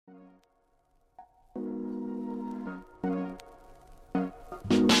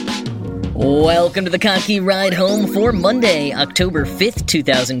Welcome to the Cocky Ride Home for Monday, October 5th,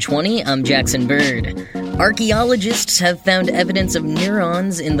 2020. I'm Jackson Bird. Archaeologists have found evidence of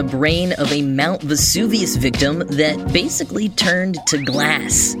neurons in the brain of a Mount Vesuvius victim that basically turned to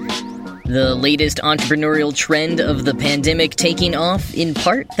glass. The latest entrepreneurial trend of the pandemic taking off, in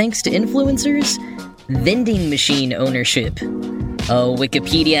part thanks to influencers? Vending machine ownership. A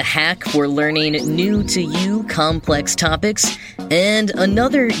Wikipedia hack for learning new-to-you complex topics, and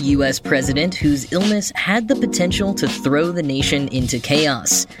another U.S. president whose illness had the potential to throw the nation into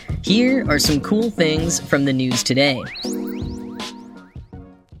chaos. Here are some cool things from the news today.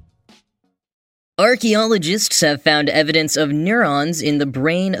 Archaeologists have found evidence of neurons in the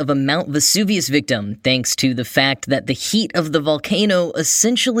brain of a Mount Vesuvius victim, thanks to the fact that the heat of the volcano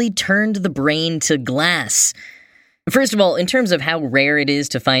essentially turned the brain to glass. First of all, in terms of how rare it is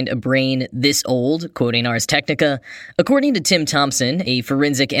to find a brain this old, quoting Ars Technica, according to Tim Thompson, a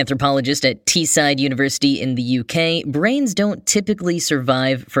forensic anthropologist at Teesside University in the UK, brains don't typically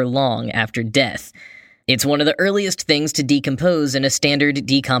survive for long after death. It's one of the earliest things to decompose in a standard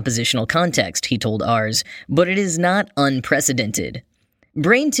decompositional context, he told Ars, but it is not unprecedented.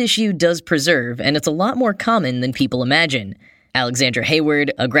 Brain tissue does preserve, and it's a lot more common than people imagine. Alexandra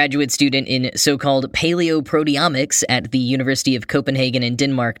Hayward, a graduate student in so-called paleoproteomics at the University of Copenhagen in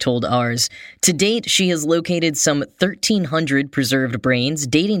Denmark, told Ars, to date, she has located some 1,300 preserved brains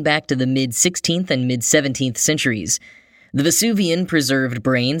dating back to the mid-16th and mid-17th centuries. The Vesuvian preserved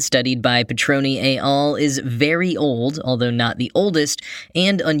brain studied by Petroni et al. Is very old, although not the oldest,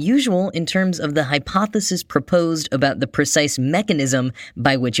 and unusual in terms of the hypothesis proposed about the precise mechanism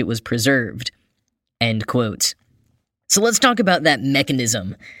by which it was preserved. End quote. So let's talk about that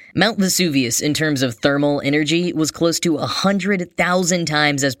mechanism. Mount Vesuvius, in terms of thermal energy, was close to 100,000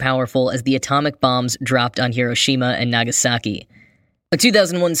 times as powerful as the atomic bombs dropped on Hiroshima and Nagasaki. A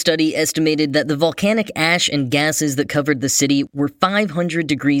 2001 study estimated that the volcanic ash and gases that covered the city were 500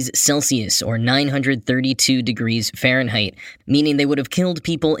 degrees Celsius, or 932 degrees Fahrenheit, meaning they would have killed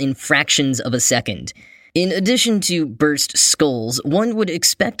people in fractions of a second. In addition to burst skulls, one would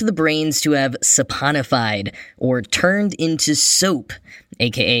expect the brains to have saponified, or turned into soap,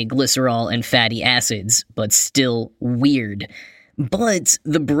 aka glycerol and fatty acids, but still weird. But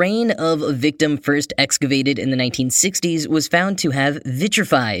the brain of a victim first excavated in the 1960s was found to have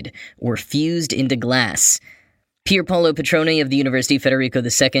vitrified, or fused into glass. Pier Paolo Petroni of the University Federico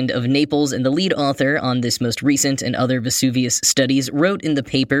II of Naples and the lead author on this most recent and other Vesuvius studies wrote in the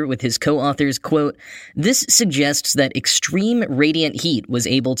paper with his co-authors, quote, "This suggests that extreme radiant heat was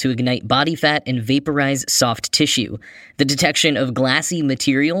able to ignite body fat and vaporize soft tissue. The detection of glassy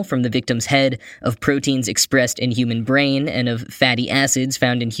material from the victim's head, of proteins expressed in human brain, and of fatty acids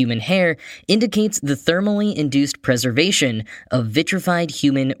found in human hair indicates the thermally induced preservation of vitrified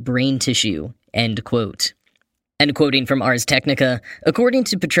human brain tissue." End quote. And quoting from Ars Technica, according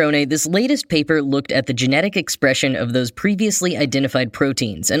to Petrone, this latest paper looked at the genetic expression of those previously identified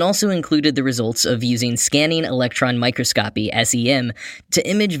proteins and also included the results of using scanning electron microscopy, SEM, to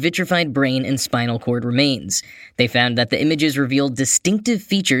image vitrified brain and spinal cord remains. They found that the images revealed distinctive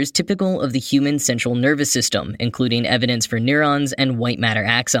features typical of the human central nervous system, including evidence for neurons and white matter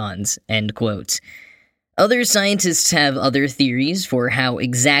axons, end quote. Other scientists have other theories for how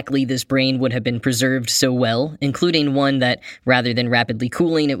exactly this brain would have been preserved so well, including one that, rather than rapidly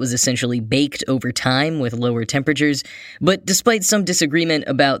cooling, it was essentially baked over time with lower temperatures. But despite some disagreement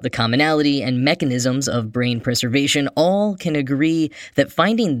about the commonality and mechanisms of brain preservation, all can agree that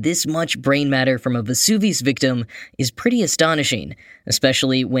finding this much brain matter from a Vesuvius victim is pretty astonishing,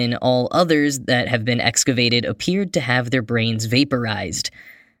 especially when all others that have been excavated appeared to have their brains vaporized.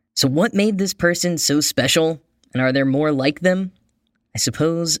 So what made this person so special? And are there more like them? I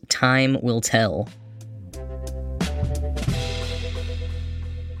suppose time will tell.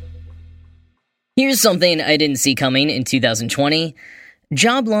 Here's something I didn't see coming in 2020.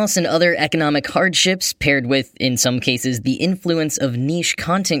 Job loss and other economic hardships, paired with, in some cases, the influence of niche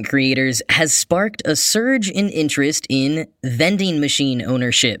content creators, has sparked a surge in interest in vending machine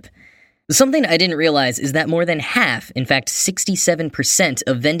ownership. Something I didn't realize is that more than half, in fact 67%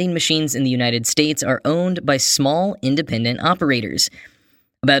 of vending machines in the United States are owned by small independent operators.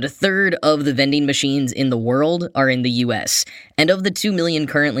 About a third of the vending machines in the world are in the U.S., and of the 2 million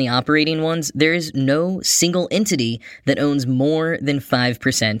currently operating ones, there is no single entity that owns more than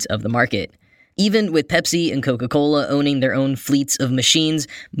 5% of the market. Even with Pepsi and Coca-Cola owning their own fleets of machines,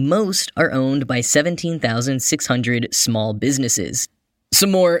 most are owned by 17,600 small businesses.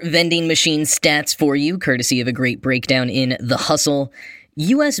 Some more vending machine stats for you, courtesy of a great breakdown in The Hustle.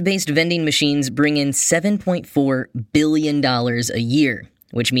 U.S.-based vending machines bring in $7.4 billion a year.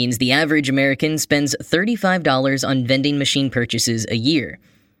 which means the average American spends $35 on vending machine purchases a year.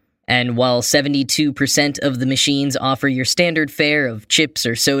 And while 72% of the machines offer your standard fare of chips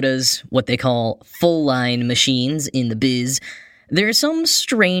or sodas, what they call full-line machines in the biz, there are some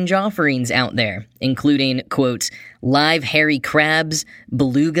strange offerings out there, including, quote, live hairy crabs,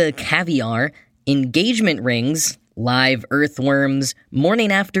 beluga caviar, engagement rings, live earthworms,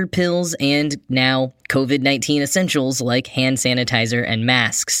 morning after pills, and now COVID-19 essentials like hand sanitizer and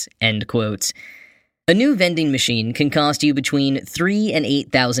masks, end quote. A new vending machine can cost you between $3,000 and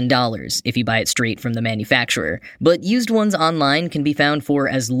 $8,000 if you buy it straight from the manufacturer, but used ones online can be found for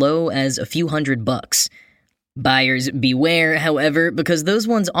as low as a few $100. Buyers beware, however, because those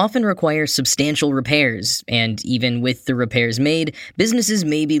ones often require substantial repairs, and even with the repairs made, businesses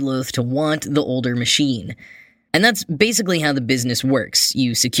may be loath to want the older machine. And that's basically how the business works.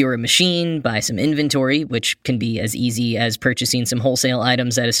 You secure a machine, buy some inventory, which can be as easy as purchasing some wholesale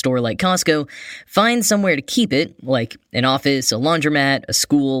items at a store like Costco, find somewhere to keep it, like an office, a laundromat, a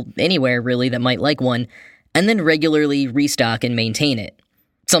school, anywhere really that might like one, and then regularly restock and maintain it.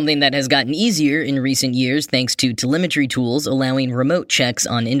 Something that has gotten easier in recent years thanks to telemetry tools allowing remote checks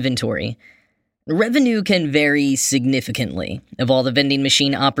on inventory. Revenue can vary significantly. Of all the vending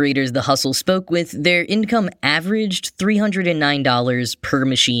machine operators The Hustle spoke with, their income averaged $309 per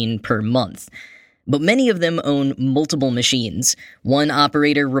machine per month. But many of them own multiple machines. One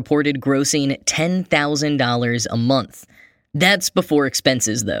operator reported grossing $10,000 a month. That's before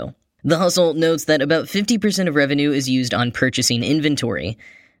expenses, though. The Hustle notes that about 50% of revenue is used on purchasing inventory.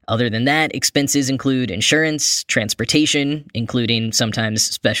 Other than that, expenses include insurance, transportation, including sometimes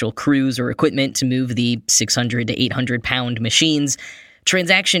special crews or equipment to move the 600 to 800 pound machines,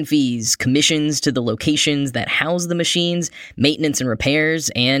 transaction fees, commissions to the locations that house the machines, maintenance and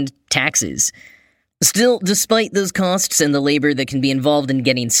repairs, and taxes. Still, despite those costs and the labor that can be involved in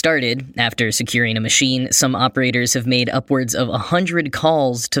getting started, after securing a machine, some operators have made upwards of 100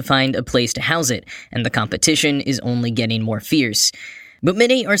 calls to find a place to house it, and the competition is only getting more fierce. But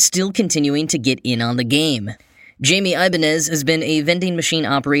many are still continuing to get in on the game. Jamie Ibanez has been a vending machine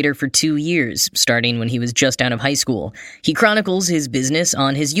operator for 2 years, starting when he was just out of high school. He chronicles his business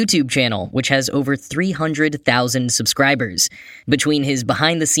on his YouTube channel, which has over 300,000 subscribers. Between his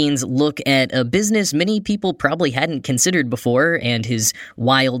behind-the-scenes look at a business many people probably hadn't considered before and his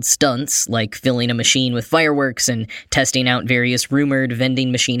wild stunts, like filling a machine with fireworks and testing out various rumored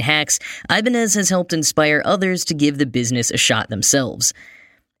vending machine hacks, Ibanez has helped inspire others to give the business a shot themselves.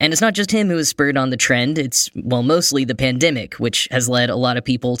 And it's not just him who has spurred on the trend, it's, mostly the pandemic, which has led a lot of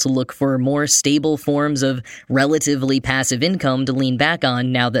people to look for more stable forms of relatively passive income to lean back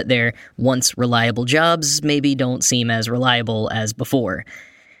on now that their once reliable jobs maybe don't seem as reliable as before.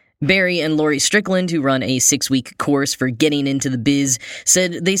 Barry and Lori Strickland, who run a 6-week course for getting into the biz,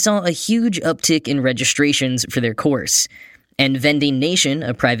 said they saw a huge uptick in registrations for their course. And Vending Nation,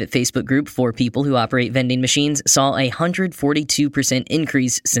 a private Facebook group for people who operate vending machines, saw a 142%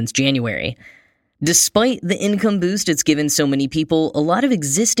 increase since January. Despite the income boost it's given so many people, a lot of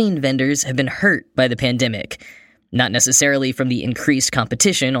existing vendors have been hurt by the pandemic. Not necessarily from the increased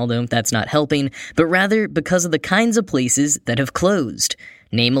competition, although that's not helping, but rather because of the kinds of places that have closed,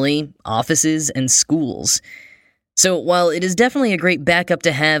 namely offices and schools. So while it is definitely a great backup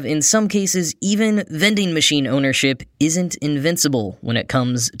to have, in some cases, even vending machine ownership isn't invincible when it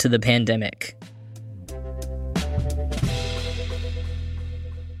comes to the pandemic.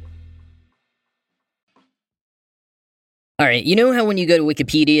 Alright, you know how when you go to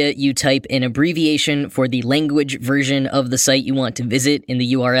Wikipedia, you type an abbreviation for the language version of the site you want to visit in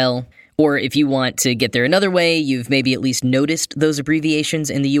the URL? Or if you want to get there another way, you've maybe at least noticed those abbreviations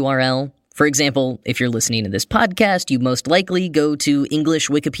in the URL? For example, if you're listening to this podcast, you most likely go to English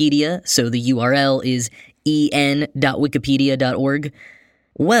Wikipedia, so the URL is en.wikipedia.org.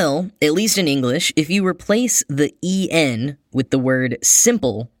 Well, at least in English, if you replace the en with the word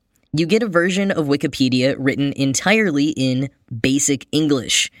simple, you get a version of Wikipedia written entirely in Basic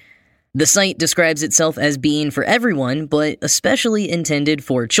English. The site describes itself as being for everyone, but especially intended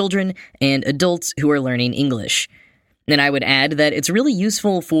for children and adults who are learning English. And I would add that it's really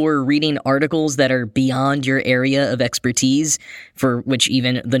useful for reading articles that are beyond your area of expertise, for which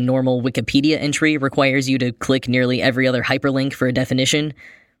even the normal Wikipedia entry requires you to click nearly every other hyperlink for a definition.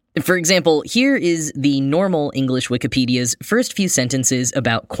 For example, here is the normal English Wikipedia's first few sentences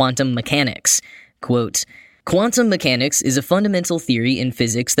about quantum mechanics. Quote, "Quantum mechanics is a fundamental theory in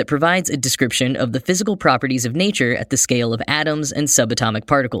physics that provides a description of the physical properties of nature at the scale of atoms and subatomic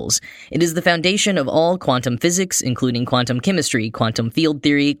particles. It is the foundation of all quantum physics, including quantum chemistry, quantum field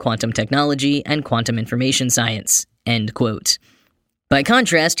theory, quantum technology, and quantum information science." End quote. By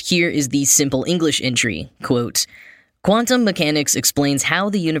contrast, here is the simple English entry, quote, "Quantum mechanics explains how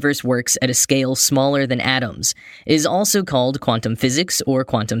the universe works at a scale smaller than atoms. It is also called quantum physics or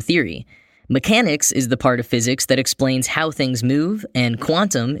quantum theory. Mechanics is the part of physics that explains how things move, and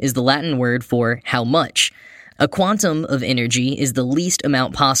quantum is the Latin word for how much. A quantum of energy is the least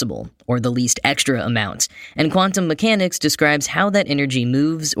amount possible, or the least extra amount, and quantum mechanics describes how that energy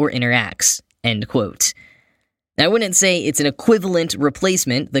moves or interacts." End quote. I wouldn't say it's an equivalent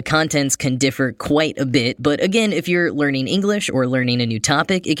replacement. The contents can differ quite a bit, but again, if you're learning English or learning a new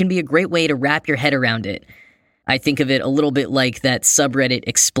topic, it can be a great way to wrap your head around it. I think of it a little bit like that subreddit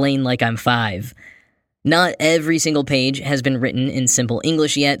Explain Like I'm 5. Not every single page has been written in simple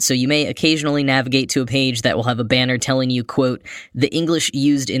English yet, so you may occasionally navigate to a page that will have a banner telling you, quote, "The English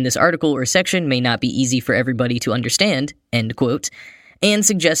used in this article or section may not be easy for everybody to understand," end quote, and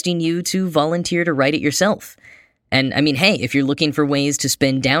suggesting you to volunteer to write it yourself. And I mean, hey, if you're looking for ways to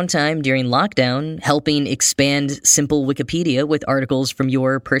spend downtime during lockdown, helping expand simple Wikipedia with articles from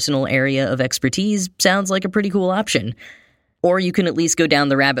your personal area of expertise sounds like a pretty cool option. Or you can at least go down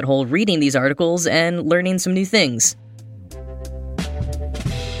the rabbit hole reading these articles and learning some new things.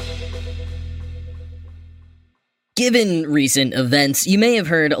 Given recent events, you may have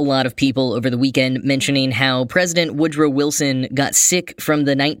heard a lot of people over the weekend mentioning how President Woodrow Wilson got sick from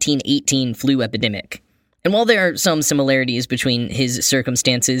the 1918 flu epidemic. And while there are some similarities between his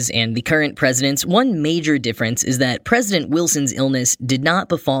circumstances and the current president's, one major difference is that President Wilson's illness did not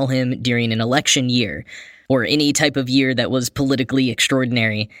befall him during an election year, or any type of year that was politically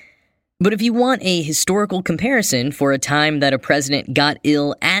extraordinary. But if you want a historical comparison for a time that a president got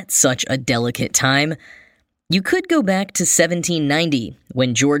ill at such a delicate time, you could go back to 1790,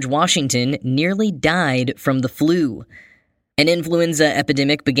 when George Washington nearly died from the flu. An influenza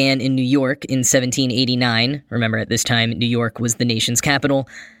epidemic began in New York in 1789. Remember, at this time, New York was the nation's capital.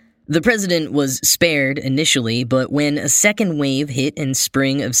 The president was spared initially, but when a second wave hit in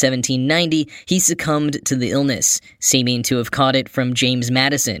spring of 1790, he succumbed to the illness, seeming to have caught it from James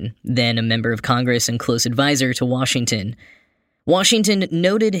Madison, then a member of Congress and close advisor to Washington. Washington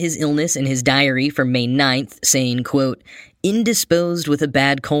noted his illness in his diary from May 9th, saying, quote, "Indisposed with a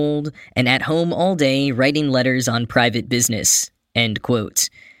bad cold, and at home all day writing letters on private business," end quote.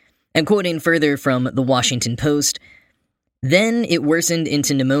 And quoting further from the Washington Post, "Then it worsened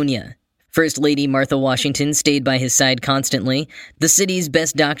into pneumonia. First Lady Martha Washington stayed by his side constantly. The city's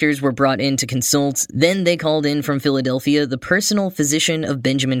best doctors were brought in to consult. Then they called in from Philadelphia the personal physician of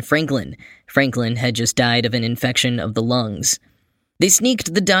Benjamin Franklin. Franklin had just died of an infection of the lungs. They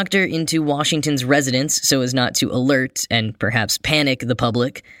sneaked the doctor into Washington's residence so as not to alert and perhaps panic the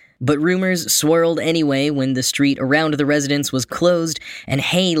public. But rumors swirled anyway when the street around the residence was closed and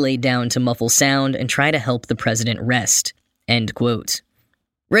hay laid down to muffle sound and try to help the president rest." End quote.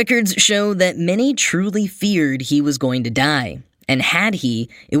 Records show that many truly feared he was going to die. And had he,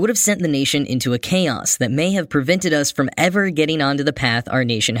 it would have sent the nation into a chaos that may have prevented us from ever getting onto the path our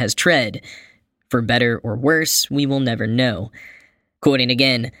nation has tread. For better or worse, we will never know. Quoting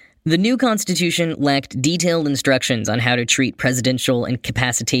again, "The new Constitution lacked detailed instructions on how to treat presidential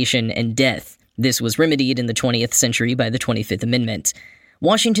incapacitation and death. This was remedied in the 20th century by the 25th Amendment.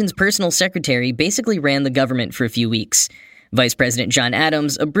 Washington's personal secretary basically ran the government for a few weeks. Vice President John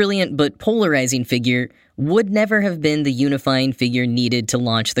Adams, a brilliant but polarizing figure, would never have been the unifying figure needed to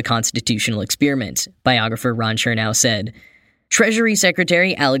launch the constitutional experiment," biographer Ron Chernow said. Treasury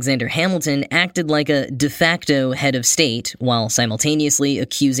Secretary Alexander Hamilton acted like a de facto head of state, while simultaneously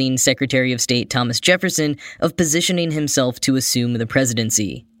accusing Secretary of State Thomas Jefferson of positioning himself to assume the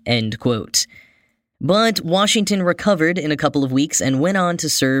presidency. End quote. But Washington recovered in a couple of weeks and went on to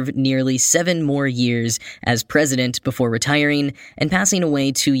serve nearly 7 more years as president before retiring and passing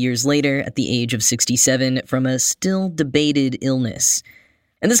away 2 years later at the age of 67 from a still debated illness.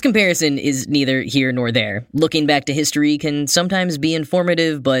 And this comparison is neither here nor there. Looking back to history can sometimes be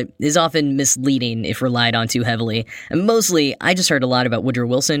informative, but is often misleading if relied on too heavily. And mostly, I just heard a lot about Woodrow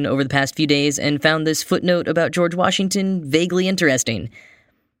Wilson over the past few days and found this footnote about George Washington vaguely interesting.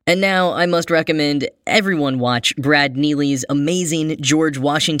 And now I must recommend everyone watch Brad Neely's amazing George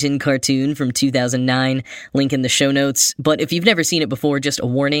Washington cartoon from 2009, link in the show notes. But if you've never seen it before, just a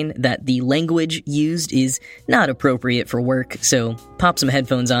warning that the language used is not appropriate for work, so pop some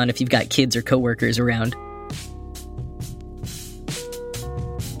headphones on if you've got kids or coworkers around.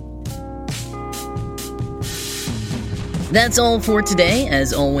 That's all for today.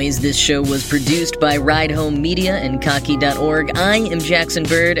 As always, this show was produced by Ride Home Media and Cocky.org. I am Jackson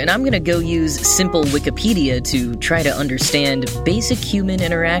Bird, and I'm going to go use simple Wikipedia to try to understand basic human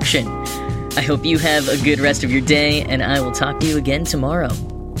interaction. I hope you have a good rest of your day, and I will talk to you again tomorrow.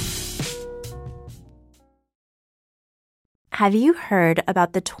 Have you heard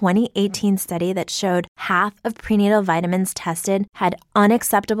about the 2018 study that showed half of prenatal vitamins tested had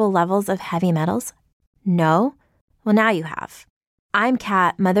unacceptable levels of heavy metals? No? Well, now you have. I'm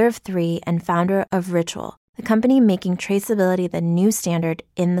Kat, mother of 3 and founder of Ritual, the company making traceability the new standard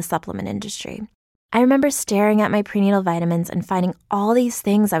in the supplement industry. I remember staring at my prenatal vitamins and finding all these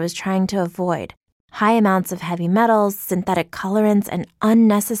things I was trying to avoid. High amounts of heavy metals, synthetic colorants, and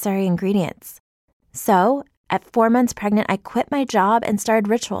unnecessary ingredients. So, at 4 months pregnant, I quit my job and started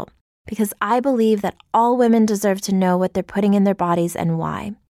Ritual because I believe that all women deserve to know what they're putting in their bodies and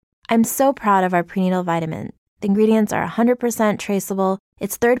why. I'm so proud of our prenatal vitamin. The ingredients are 100% traceable,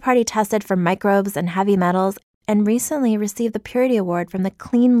 it's third-party tested for microbes and heavy metals, and recently received the Purity Award from the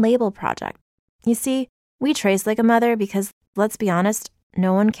Clean Label Project. You see, we trace like a mother because, let's be honest,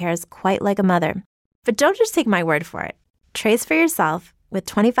 no one cares quite like a mother. But don't just take my word for it. Trace for yourself with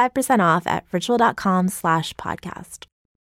 25% off at ritual.com/podcast.